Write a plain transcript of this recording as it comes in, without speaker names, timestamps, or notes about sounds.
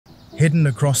Hidden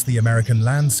across the American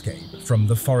landscape, from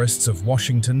the forests of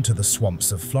Washington to the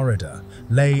swamps of Florida,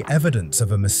 lay evidence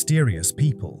of a mysterious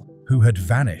people who had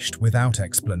vanished without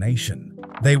explanation.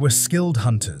 They were skilled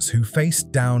hunters who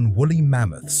faced down woolly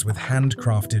mammoths with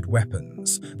handcrafted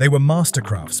weapons. They were master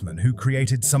craftsmen who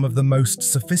created some of the most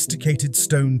sophisticated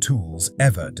stone tools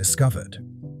ever discovered.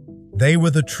 They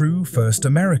were the true first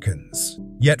Americans.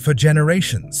 Yet for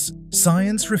generations,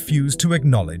 science refused to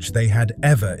acknowledge they had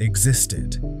ever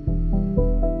existed.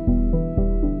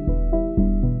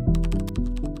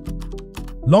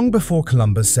 Long before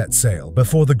Columbus set sail,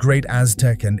 before the great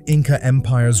Aztec and Inca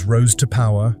empires rose to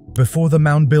power, before the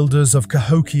mound builders of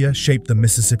Cahokia shaped the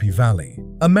Mississippi Valley,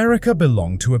 America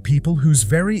belonged to a people whose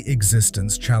very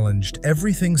existence challenged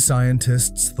everything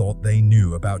scientists thought they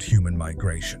knew about human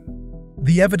migration.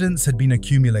 The evidence had been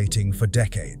accumulating for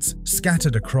decades,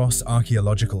 scattered across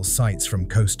archaeological sites from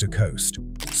coast to coast.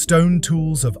 Stone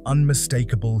tools of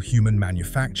unmistakable human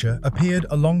manufacture appeared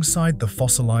alongside the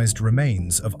fossilized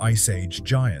remains of Ice Age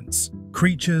giants,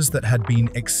 creatures that had been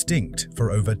extinct for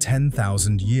over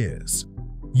 10,000 years.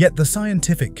 Yet the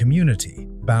scientific community,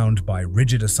 bound by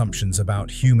rigid assumptions about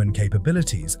human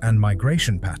capabilities and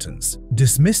migration patterns,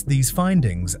 dismissed these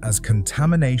findings as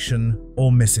contamination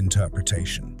or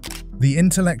misinterpretation. The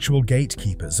intellectual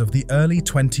gatekeepers of the early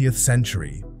 20th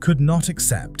century could not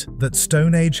accept that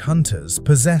Stone Age hunters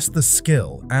possessed the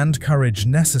skill and courage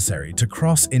necessary to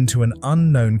cross into an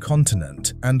unknown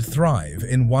continent and thrive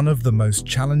in one of the most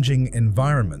challenging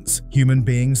environments human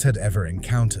beings had ever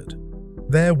encountered.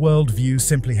 Their worldview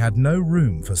simply had no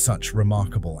room for such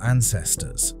remarkable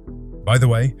ancestors. By the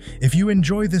way, if you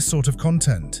enjoy this sort of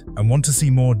content and want to see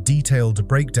more detailed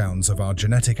breakdowns of our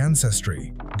genetic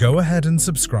ancestry, go ahead and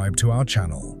subscribe to our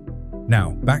channel. Now,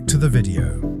 back to the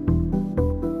video.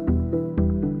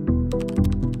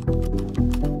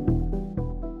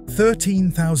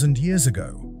 "13,000 years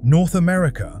ago, North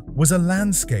America was a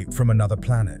landscape from another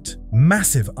planet.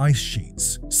 Massive ice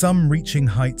sheets, some reaching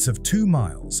heights of 2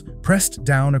 miles, pressed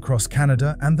down across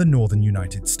Canada and the northern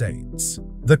United States.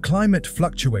 The climate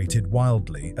fluctuated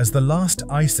wildly as the last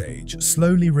ice age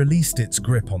slowly released its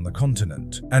grip on the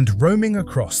continent, and roaming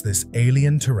across this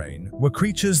alien terrain were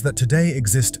creatures that today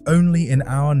exist only in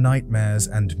our nightmares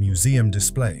and museum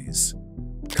displays.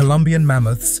 Columbian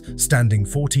mammoths, standing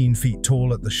 14 feet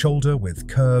tall at the shoulder with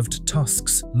curved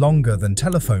tusks longer than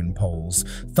telephone poles,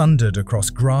 thundered across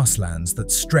grasslands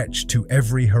that stretched to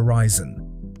every horizon.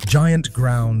 Giant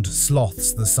ground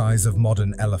sloths the size of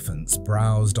modern elephants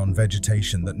browsed on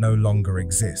vegetation that no longer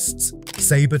exists.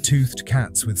 Saber-toothed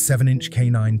cats with 7-inch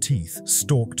canine teeth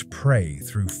stalked prey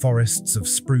through forests of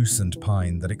spruce and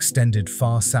pine that extended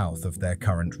far south of their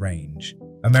current range.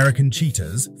 American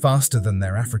cheetahs, faster than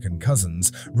their African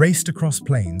cousins, raced across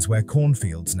plains where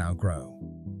cornfields now grow.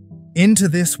 Into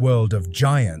this world of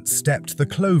giants stepped the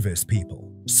Clovis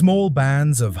people, small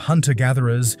bands of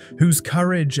hunter-gatherers whose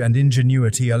courage and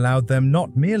ingenuity allowed them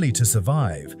not merely to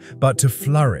survive, but to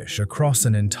flourish across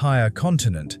an entire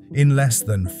continent in less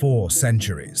than 4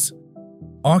 centuries.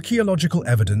 Archaeological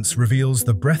evidence reveals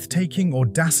the breathtaking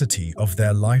audacity of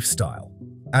their lifestyle.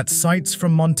 At sites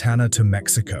from Montana to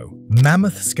Mexico,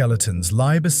 mammoth skeletons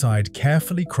lie beside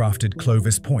carefully crafted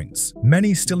Clovis points,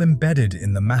 many still embedded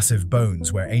in the massive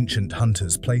bones where ancient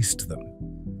hunters placed them.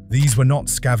 These were not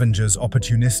scavengers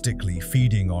opportunistically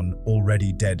feeding on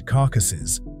already dead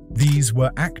carcasses. These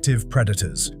were active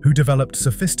predators who developed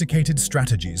sophisticated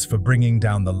strategies for bringing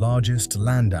down the largest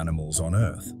land animals on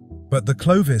Earth. But the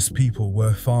Clovis people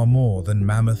were far more than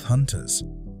mammoth hunters.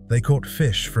 They caught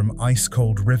fish from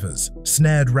ice-cold rivers,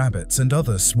 snared rabbits and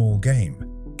other small game,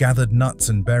 gathered nuts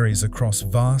and berries across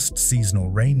vast seasonal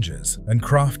ranges, and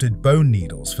crafted bone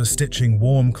needles for stitching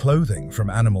warm clothing from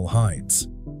animal hides.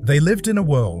 They lived in a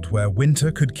world where winter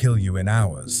could kill you in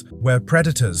hours, where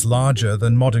predators larger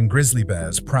than modern grizzly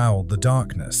bears prowled the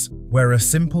darkness, where a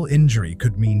simple injury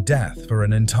could mean death for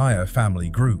an entire family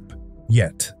group.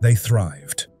 Yet they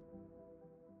thrived.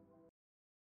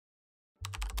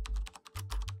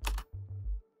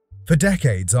 For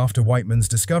decades after Whiteman's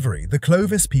discovery, the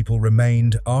Clovis people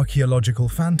remained archaeological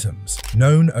phantoms,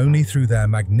 known only through their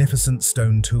magnificent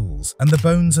stone tools and the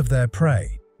bones of their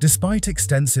prey. Despite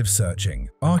extensive searching,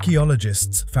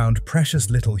 archaeologists found precious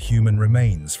little human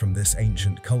remains from this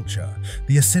ancient culture.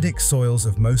 The acidic soils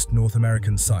of most North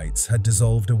American sites had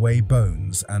dissolved away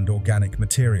bones and organic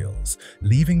materials,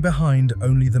 leaving behind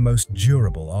only the most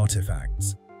durable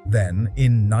artifacts. Then,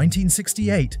 in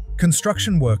 1968,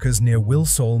 construction workers near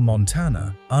Wilsall,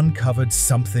 Montana, uncovered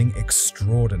something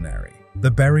extraordinary.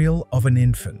 The burial of an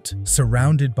infant,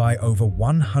 surrounded by over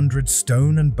 100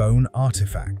 stone and bone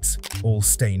artifacts, all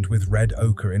stained with red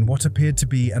ochre in what appeared to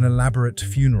be an elaborate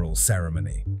funeral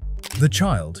ceremony. The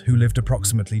child, who lived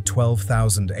approximately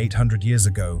 12,800 years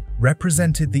ago,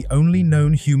 represented the only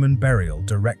known human burial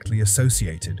directly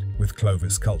associated with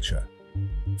Clovis culture.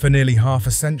 For nearly half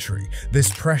a century, this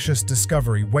precious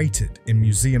discovery waited in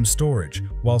museum storage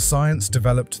while science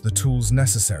developed the tools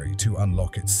necessary to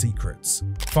unlock its secrets.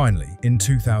 Finally, in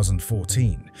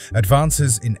 2014,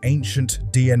 advances in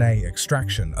ancient DNA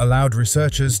extraction allowed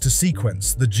researchers to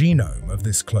sequence the genome of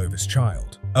this Clovis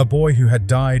child, a boy who had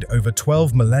died over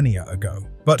 12 millennia ago,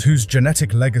 but whose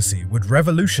genetic legacy would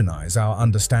revolutionize our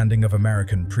understanding of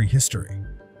American prehistory.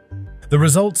 The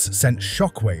results sent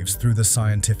shockwaves through the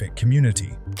scientific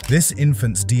community. This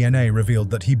infant's DNA revealed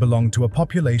that he belonged to a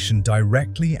population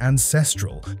directly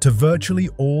ancestral to virtually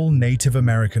all Native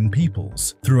American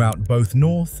peoples throughout both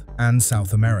North and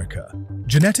South America.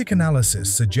 Genetic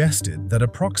analysis suggested that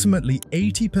approximately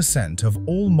 80% of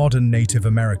all modern Native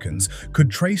Americans could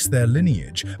trace their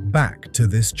lineage back to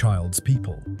this child's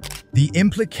people. The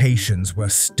implications were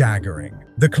staggering.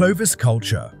 The Clovis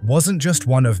culture wasn't just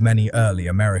one of many early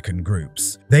American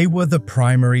groups. They were the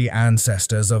primary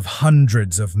ancestors of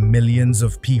hundreds of millions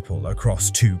of people across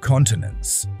 2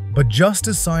 continents. But just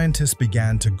as scientists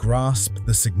began to grasp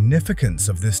the significance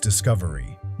of this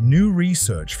discovery, new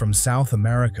research from South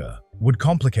America would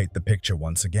complicate the picture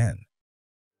once again.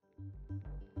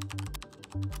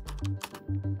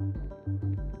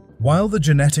 While the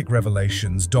genetic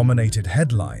revelations dominated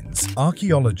headlines,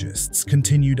 archaeologists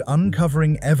continued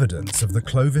uncovering evidence of the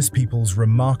Clovis people's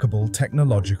remarkable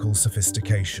technological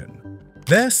sophistication.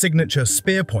 Their signature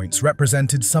spear points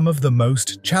represented some of the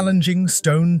most challenging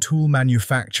stone tool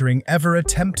manufacturing ever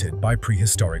attempted by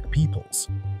prehistoric peoples.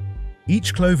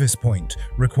 Each Clovis point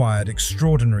required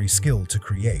extraordinary skill to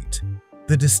create.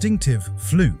 The distinctive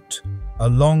flute, a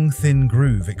long, thin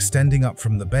groove extending up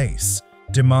from the base,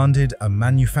 demanded a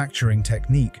manufacturing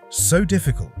technique so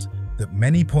difficult that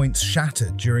many points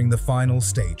shattered during the final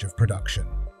stage of production.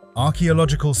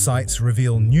 Archaeological sites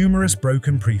reveal numerous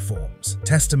broken preforms,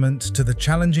 testament to the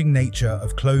challenging nature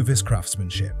of Clovis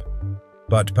craftsmanship.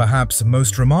 But perhaps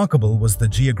most remarkable was the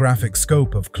geographic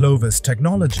scope of Clovis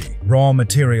Technology. Raw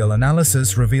material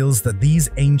analysis reveals that these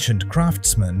ancient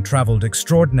craftsmen traveled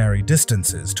extraordinary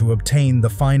distances to obtain the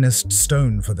finest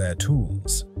stone for their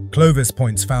tools. Clovis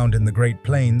points found in the Great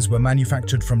Plains were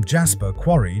manufactured from jasper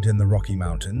quarried in the Rocky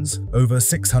Mountains, over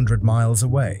 600 miles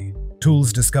away.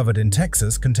 Tools discovered in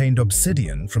Texas contained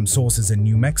obsidian from sources in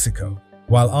New Mexico,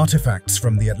 while artifacts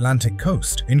from the Atlantic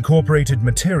coast incorporated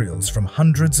materials from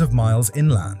hundreds of miles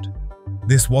inland.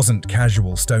 This wasn't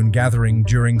casual stone gathering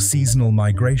during seasonal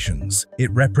migrations.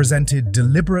 It represented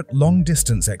deliberate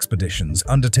long-distance expeditions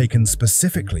undertaken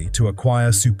specifically to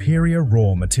acquire superior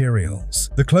raw materials.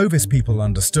 The Clovis people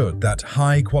understood that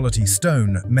high-quality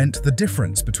stone meant the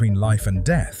difference between life and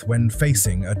death when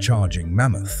facing a charging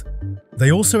mammoth.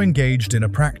 They also engaged in a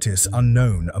practice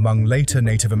unknown among later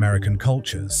Native American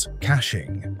cultures,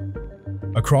 caching.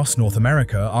 Across North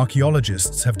America,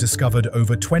 archaeologists have discovered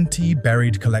over 20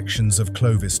 buried collections of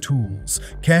Clovis tools,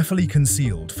 carefully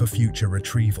concealed for future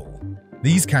retrieval.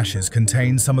 These caches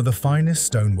contain some of the finest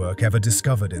stonework ever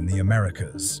discovered in the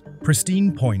Americas.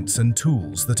 Pristine points and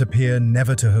tools that appear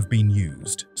never to have been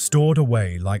used, stored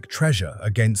away like treasure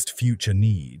against future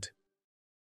need.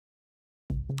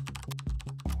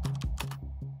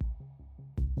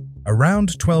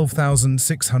 Around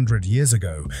 12,600 years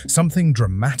ago, something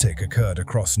dramatic occurred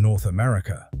across North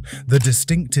America. The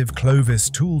distinctive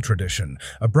Clovis tool tradition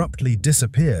abruptly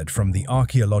disappeared from the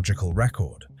archaeological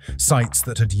record. Sites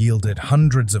that had yielded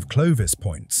hundreds of Clovis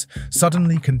points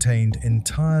suddenly contained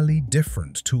entirely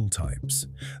different tool types.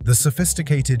 The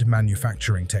sophisticated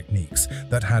manufacturing techniques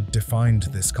that had defined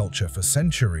this culture for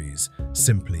centuries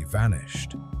simply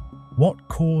vanished. What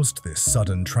caused this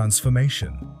sudden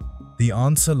transformation? The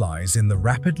answer lies in the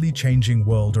rapidly changing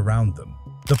world around them.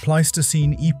 The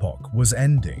Pleistocene epoch was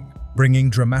ending, bringing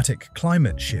dramatic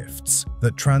climate shifts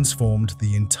that transformed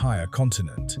the entire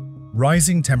continent.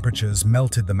 Rising temperatures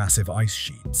melted the massive ice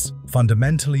sheets,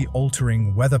 fundamentally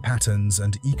altering weather patterns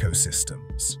and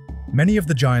ecosystems. Many of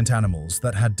the giant animals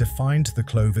that had defined the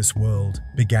Clovis world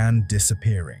began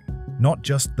disappearing. Not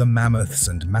just the mammoths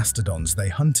and mastodons they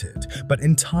hunted, but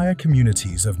entire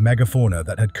communities of megafauna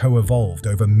that had co-evolved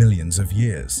over millions of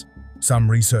years. Some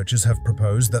researchers have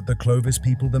proposed that the Clovis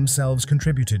people themselves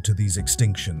contributed to these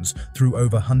extinctions through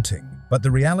overhunting, but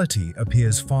the reality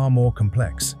appears far more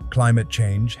complex. Climate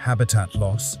change, habitat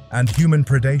loss, and human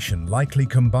predation likely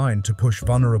combined to push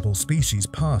vulnerable species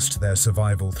past their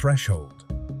survival threshold.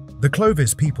 The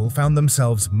Clovis people found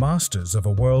themselves masters of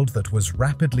a world that was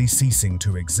rapidly ceasing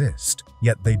to exist,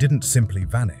 yet they didn't simply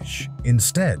vanish.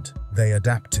 Instead, they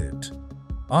adapted.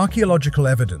 Archaeological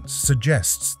evidence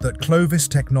suggests that Clovis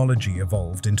technology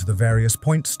evolved into the various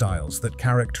point styles that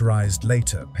characterized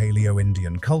later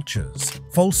Paleo-Indian cultures.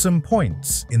 Folsom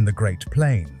points in the Great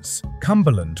Plains,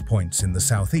 Cumberland points in the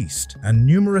southeast, and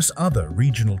numerous other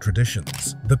regional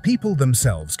traditions. The people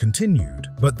themselves continued,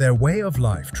 but their way of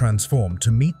life transformed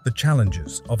to meet the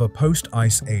challenges of a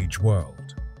post-Ice Age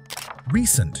world.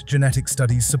 Recent genetic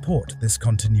studies support this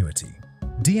continuity.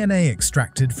 DNA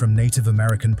extracted from Native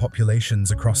American populations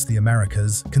across the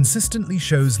Americas consistently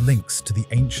shows links to the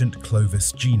ancient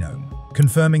Clovis genome,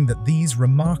 confirming that these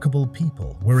remarkable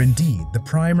people were indeed the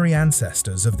primary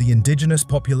ancestors of the indigenous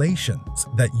populations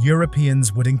that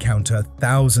Europeans would encounter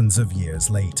thousands of years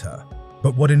later.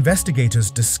 But what investigators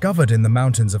discovered in the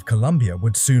mountains of Colombia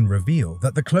would soon reveal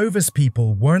that the Clovis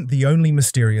people weren't the only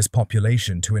mysterious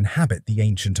population to inhabit the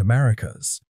ancient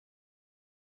Americas.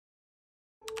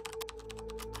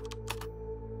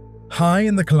 High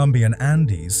in the Colombian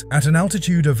Andes, at an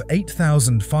altitude of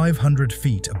 8,500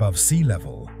 feet above sea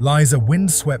level, lies a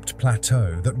windswept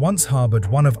plateau that once harbored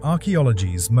one of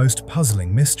archaeology's most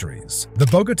puzzling mysteries. The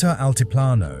Bogotá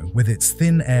Altiplano, with its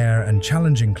thin air and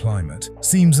challenging climate,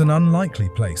 seems an unlikely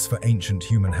place for ancient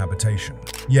human habitation.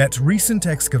 Yet recent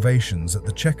excavations at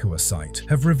the Checua site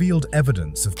have revealed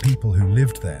evidence of people who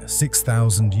lived there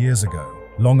 6,000 years ago,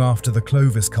 long after the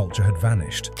Clovis culture had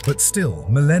vanished, but still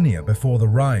millennia before the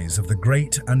rise of the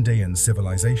great Andean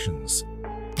civilizations.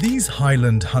 These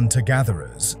highland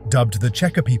hunter-gatherers, dubbed the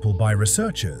Czech People by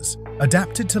researchers,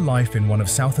 adapted to life in one of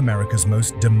South America's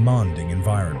most demanding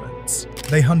environments.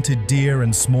 They hunted deer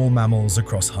and small mammals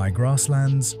across high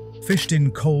grasslands, fished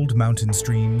in cold mountain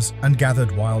streams, and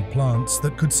gathered wild plants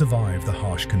that could survive the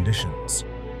harsh conditions.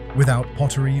 Without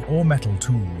pottery or metal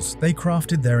tools, they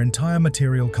crafted their entire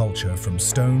material culture from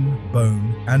stone,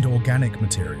 bone, and organic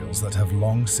materials that have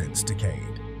long since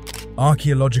decayed.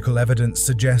 Archaeological evidence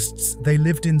suggests they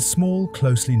lived in small,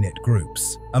 closely knit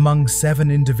groups. Among 7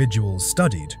 individuals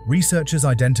studied, researchers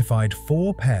identified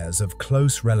 4 pairs of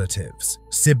close relatives,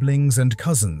 siblings and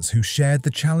cousins who shared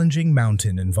the challenging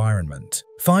mountain environment.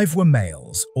 5 were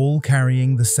males, all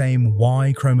carrying the same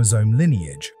Y chromosome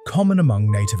lineage common among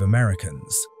Native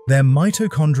Americans. Their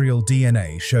mitochondrial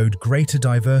DNA showed greater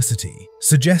diversity,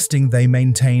 suggesting they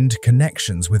maintained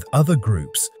connections with other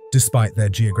groups despite their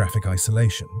geographic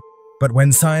isolation. But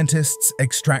when scientists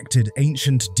extracted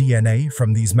ancient DNA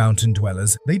from these mountain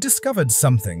dwellers, they discovered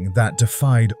something that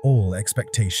defied all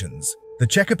expectations. The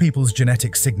Czech people's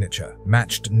genetic signature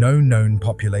matched no known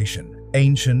population,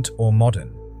 ancient or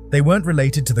modern. They weren't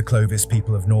related to the Clovis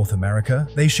people of North America.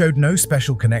 They showed no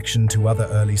special connection to other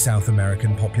early South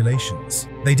American populations.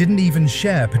 They didn't even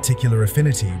share particular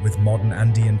affinity with modern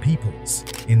Andean peoples.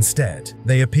 Instead,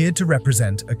 they appeared to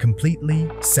represent a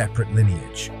completely separate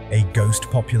lineage, a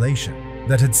ghost population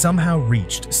that had somehow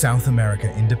reached South America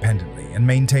independently and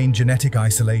maintained genetic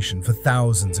isolation for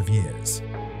thousands of years.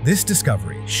 This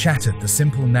discovery shattered the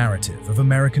simple narrative of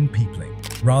American peopling.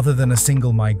 Rather than a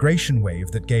single migration wave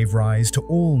that gave rise to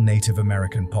all Native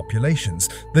American populations,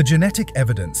 the genetic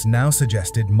evidence now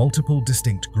suggested multiple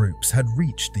distinct groups had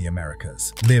reached the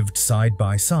Americas, lived side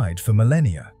by side for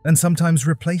millennia, and sometimes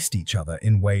replaced each other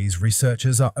in ways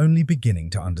researchers are only beginning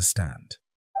to understand.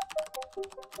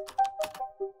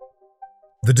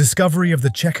 The discovery of the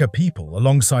Czech people,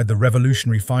 alongside the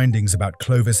revolutionary findings about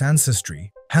Clovis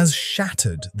ancestry, has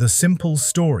shattered the simple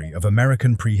story of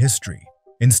American prehistory.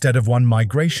 Instead of one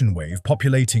migration wave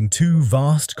populating 2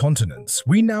 vast continents,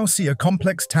 we now see a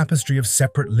complex tapestry of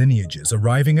separate lineages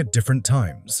arriving at different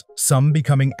times, some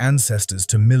becoming ancestors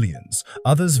to millions,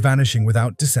 others vanishing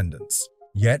without descendants.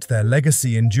 Yet their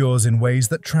legacy endures in ways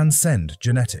that transcend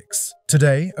genetics.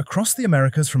 Today, across the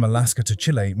Americas from Alaska to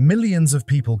Chile, millions of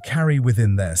people carry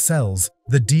within their cells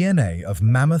the DNA of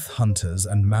mammoth hunters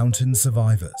and mountain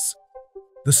survivors.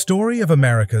 The story of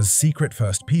America's secret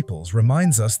First Peoples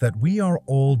reminds us that we are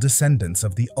all descendants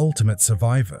of the ultimate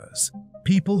survivors,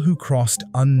 people who crossed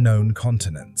unknown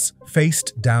continents,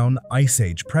 faced down Ice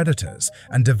Age predators,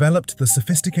 and developed the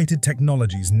sophisticated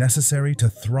technologies necessary to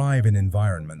thrive in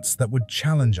environments that would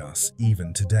challenge us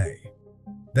even today.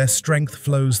 Their strength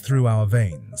flows through our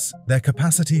veins. Their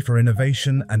capacity for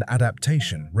innovation and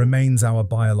adaptation remains our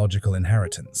biological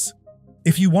inheritance.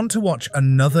 If you want to watch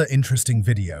another interesting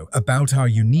video about our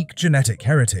unique genetic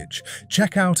heritage,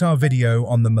 check out our video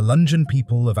on the Melungeon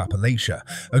people of Appalachia,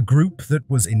 a group that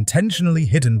was intentionally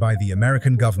hidden by the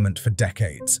American government for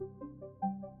decades.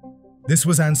 This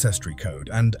was Ancestry Code,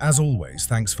 and as always,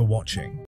 thanks for watching.